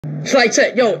It's like,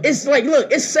 check, yo, it's like,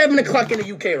 look, it's 7 o'clock in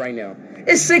the UK right now.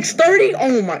 It's 6:30.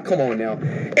 Oh my, come on now.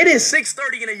 It is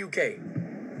 6:30 in the UK.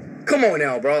 Come on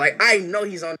now, bro. Like, I know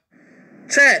he's on.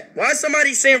 Chat, why is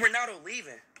somebody saying Ronaldo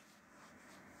leaving?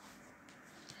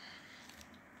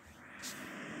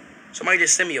 Somebody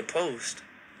just sent me a post.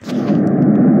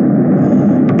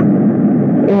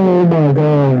 Oh my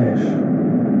gosh.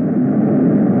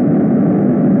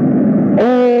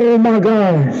 Oh my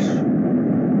gosh.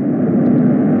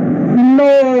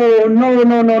 No, no,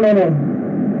 no, no, no, no.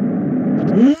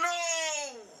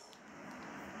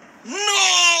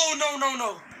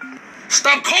 No.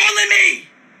 Stop calling me.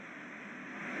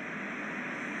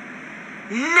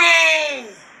 No.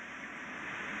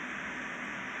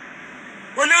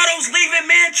 Ronaldo's leaving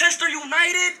Manchester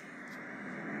United.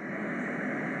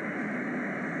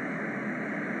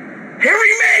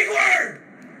 Harry Maguire.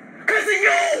 Because of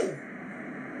you.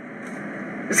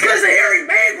 It's because of Harry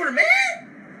Maguire, man.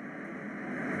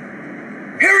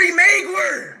 Harry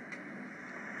Maguire.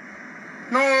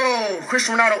 No,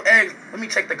 Cristiano Ronaldo egg. Let me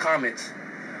check the comments.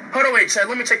 Hold on, wait, Chad.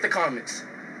 Let me check the comments.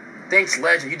 Thanks,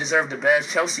 legend. You deserve the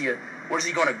best. Chelsea, where's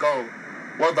he gonna go?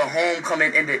 Well, the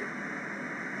homecoming ended.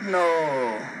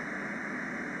 No.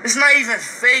 It's not even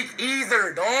fake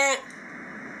either, dog.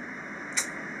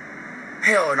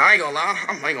 Hell no, I ain't gonna lie.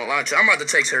 I ain't gonna lie to you. I'm about to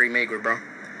text Harry Maguire, bro.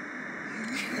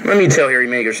 Let me tell Harry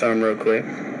Maguire something real quick.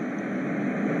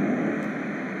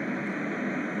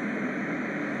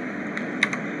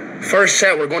 First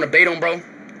chat, we're going to bait him, bro.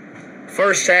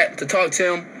 First chat to talk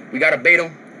to him. We got to bait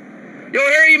him. Yo,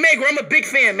 Harry Maguire, I'm a big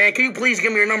fan, man. Can you please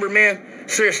give me your number, man?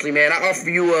 Seriously, man. I offer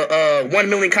you a $1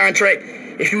 million contract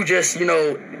if you just,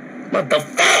 what the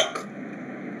fuck?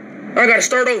 I got to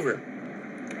start over.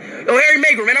 Yo, Harry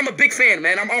Maguire, man, I'm a big fan,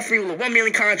 man. I'm offering you a $1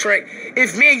 million contract.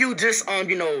 If me and you just,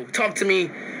 talk to me.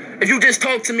 If you just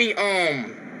talk to me,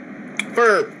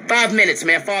 for 5 minutes,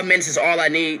 man. 5 minutes is all I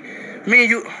need. Me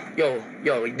and you,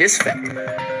 yo, this fact.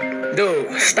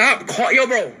 Dude, stop. Yo,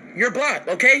 bro, you're blocked,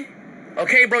 okay?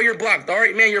 Okay, bro, you're blocked. All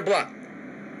right, man, you're blocked.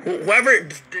 Whoever,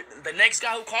 the next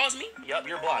guy who calls me, yup,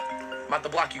 you're blocked. I'm about to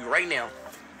block you right now.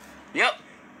 Yup.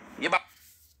 You're about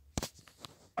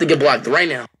to get blocked right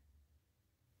now.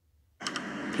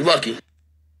 You lucky.